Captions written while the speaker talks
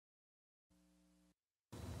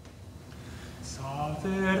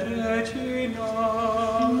Regina,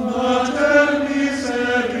 Mater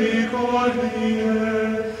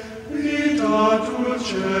misericordiae, vita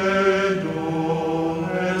dulcedum,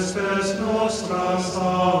 estes nostra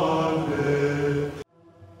salve.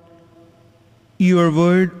 Your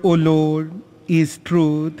word, O Lord, is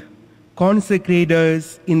truth. Consecrate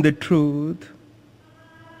us in the truth.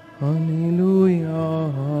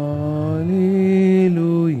 Hallelujah, hallelujah,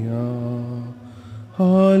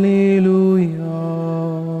 hallelujah.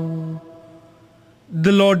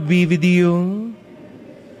 The Lord be with you.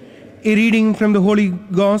 A reading from the Holy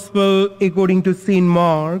Gospel according to St.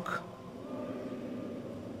 Mark.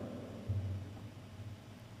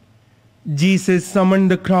 Jesus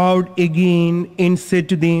summoned the crowd again and said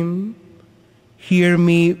to them, "Hear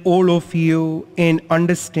me, all of you, and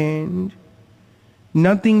understand.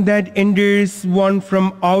 Nothing that enters one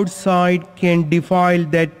from outside can defile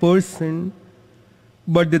that person,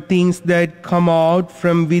 but the things that come out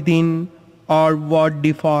from within are what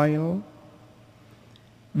defile."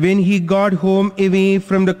 When he got home away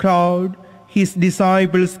from the crowd, his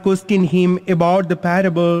disciples questioned him about the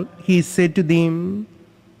parable. He said to them,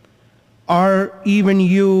 "Are even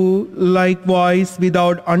you likewise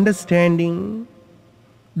without understanding?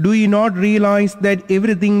 Do you not realize that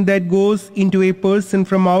everything that goes into a person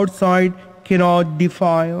from outside cannot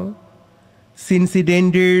defile, since it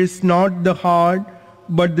enters not the heart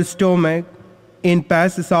but the stomach and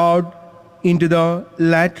passes out into the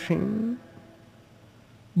latrine?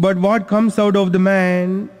 But what comes out of the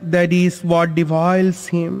man, that is what defiles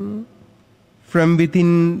him. From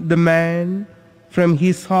within the man, from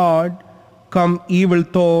his heart, come evil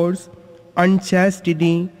thoughts,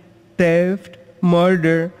 unchastity, theft,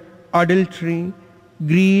 murder, adultery,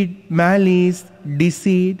 greed, malice,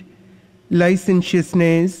 deceit,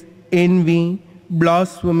 licentiousness, envy,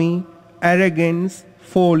 blasphemy, arrogance,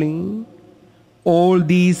 folly. All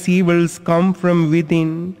these evils come from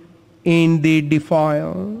within, and they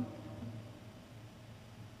defile."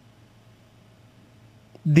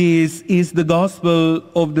 This is the gospel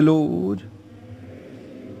of the Lord.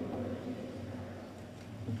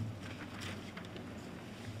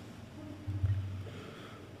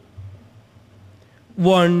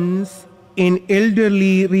 Once, an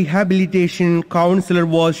elderly rehabilitation counselor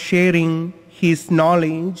was sharing his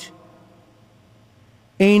knowledge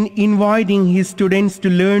and inviting his students to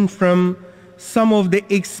learn from some of the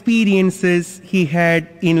experiences he had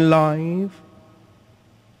in life.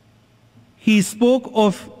 He spoke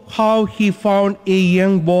of how he found a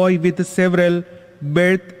young boy with several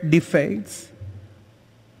birth defects.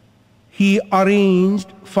 He arranged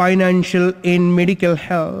financial and medical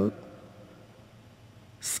help.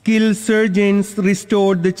 Skilled surgeons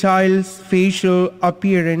restored the child's facial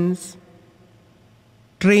appearance.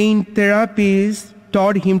 Trained therapists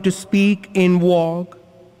taught him to speak and walk.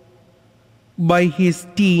 By his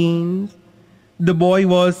teens, the boy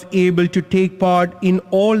was able to take part in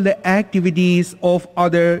all the activities of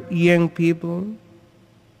other young people.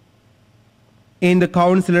 And the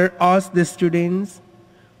counselor asked the students,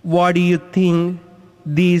 "What do you think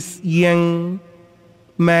this young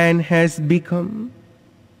man has become?"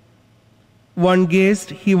 One guessed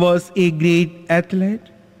he was a great athlete,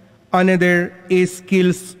 another a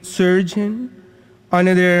skilled surgeon,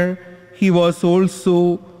 another he was also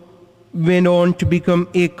went on to become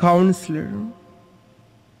a counselor.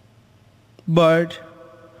 But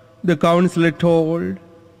the counselor told,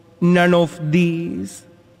 "None of these.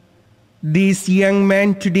 This young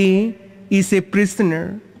man today is a prisoner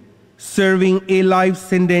serving a life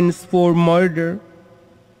sentence for murder."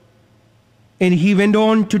 And he went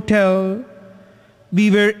on to tell, "We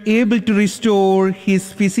were able to restore his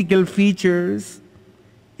physical features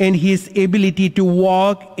and his ability to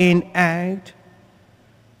walk and act,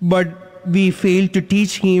 but we failed to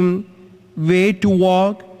teach him where to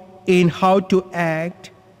walk and how to act.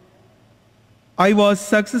 I was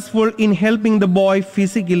successful in helping the boy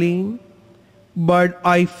physically, but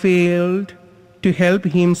I failed to help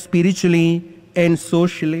him spiritually and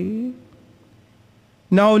socially.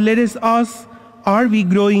 Now let us ask, are we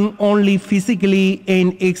growing only physically and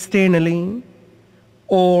externally,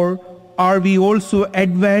 or are we also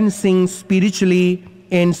advancing spiritually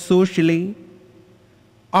and socially?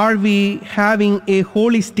 Are we having a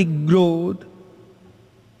holistic growth?"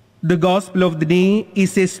 The gospel of the day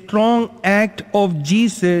is a strong act of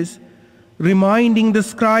Jesus reminding the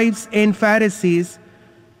scribes and Pharisees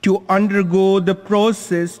to undergo the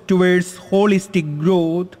process towards holistic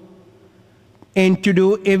growth and to do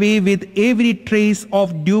away with every trace of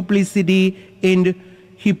duplicity and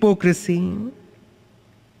hypocrisy.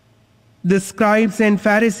 The scribes and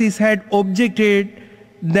Pharisees had objected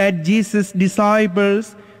that Jesus'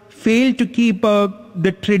 disciples failed to keep up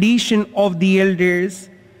the tradition of the elders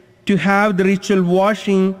to have the ritual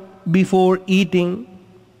washing before eating.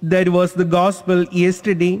 That was the gospel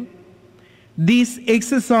yesterday. This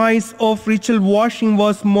exercise of ritual washing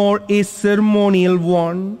was more a ceremonial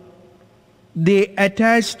one. They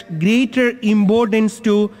attached greater importance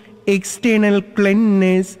to external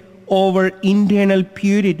cleanliness over internal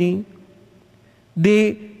purity.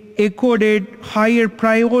 They accorded higher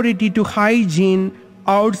priority to hygiene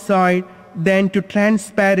outside than to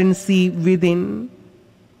transparency within.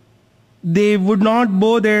 They would not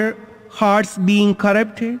bother hearts being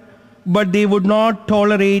corrupted, but they would not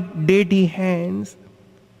tolerate dirty hands.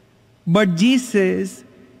 But Jesus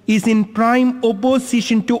is in prime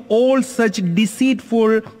opposition to all such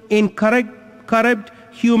deceitful and corrupt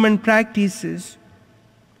human practices.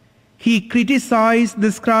 He criticized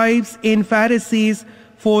the scribes and Pharisees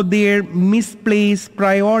for their misplaced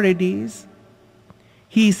priorities.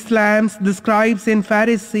 He slams the scribes and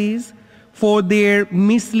Pharisees for their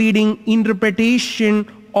misleading interpretation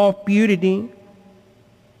of purity.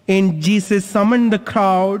 And Jesus summoned the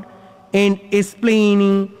crowd and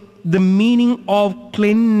explaining the meaning of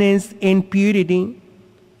cleanliness and purity.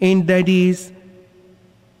 And that is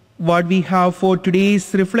what we have for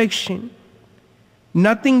today's reflection.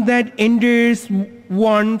 Nothing that enters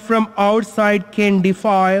one from outside can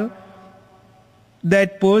defile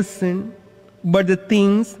that person, but the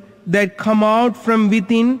things that come out from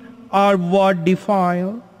within are what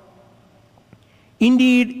defile.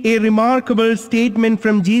 Indeed, a remarkable statement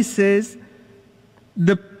from Jesus,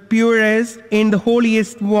 the purest and the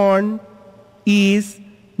holiest one, is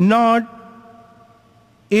not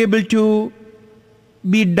able to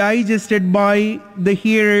be digested by the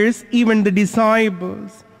hearers, even the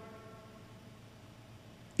disciples.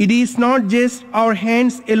 It is not just our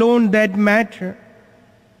hands alone that matter.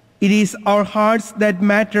 It is our hearts that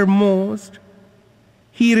matter most.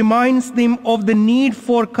 He reminds them of the need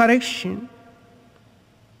for correction.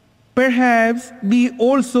 Perhaps we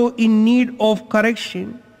also in need of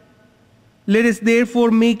correction. Let us therefore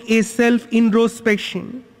make a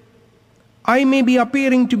self-introspection. I may be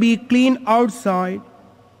appearing to be clean outside,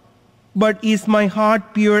 but is my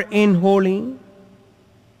heart pure and holy?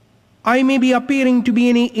 I may be appearing to be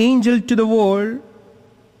an angel to the world,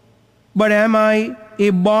 but am I a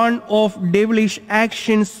bond of devilish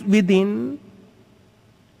actions within?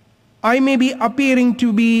 I may be appearing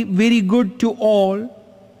to be very good to all,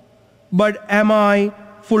 but am I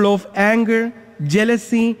full of anger,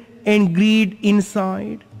 jealousy, and greed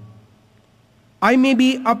inside? I may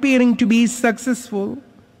be appearing to be successful,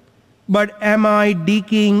 but am I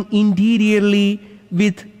decaying interiorly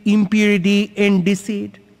with impurity and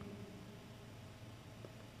deceit?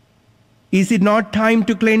 Is it not time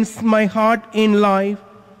to cleanse my heart and life,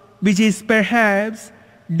 which is perhaps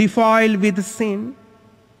defiled with sin,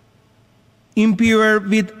 impure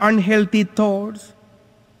with unhealthy thoughts,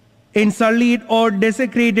 and sullied or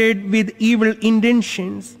desecrated with evil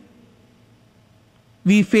intentions?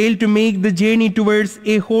 We fail to make the journey towards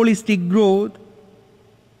a holistic growth.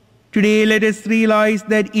 Today, let us realize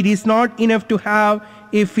that it is not enough to have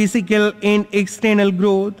a physical and external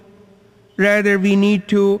growth. Rather, we need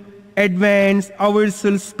to advance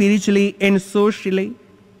ourselves spiritually and socially.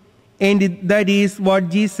 And that is what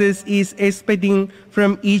Jesus is expecting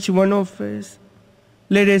from each one of us.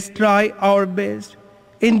 Let us try our best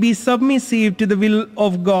and be submissive to the will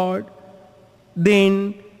of God.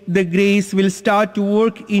 Then the grace will start to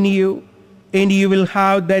work in you, and you will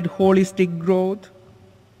have that holistic growth.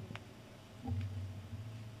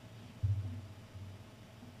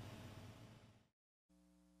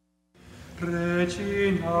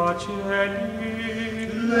 Regina Celi,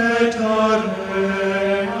 let us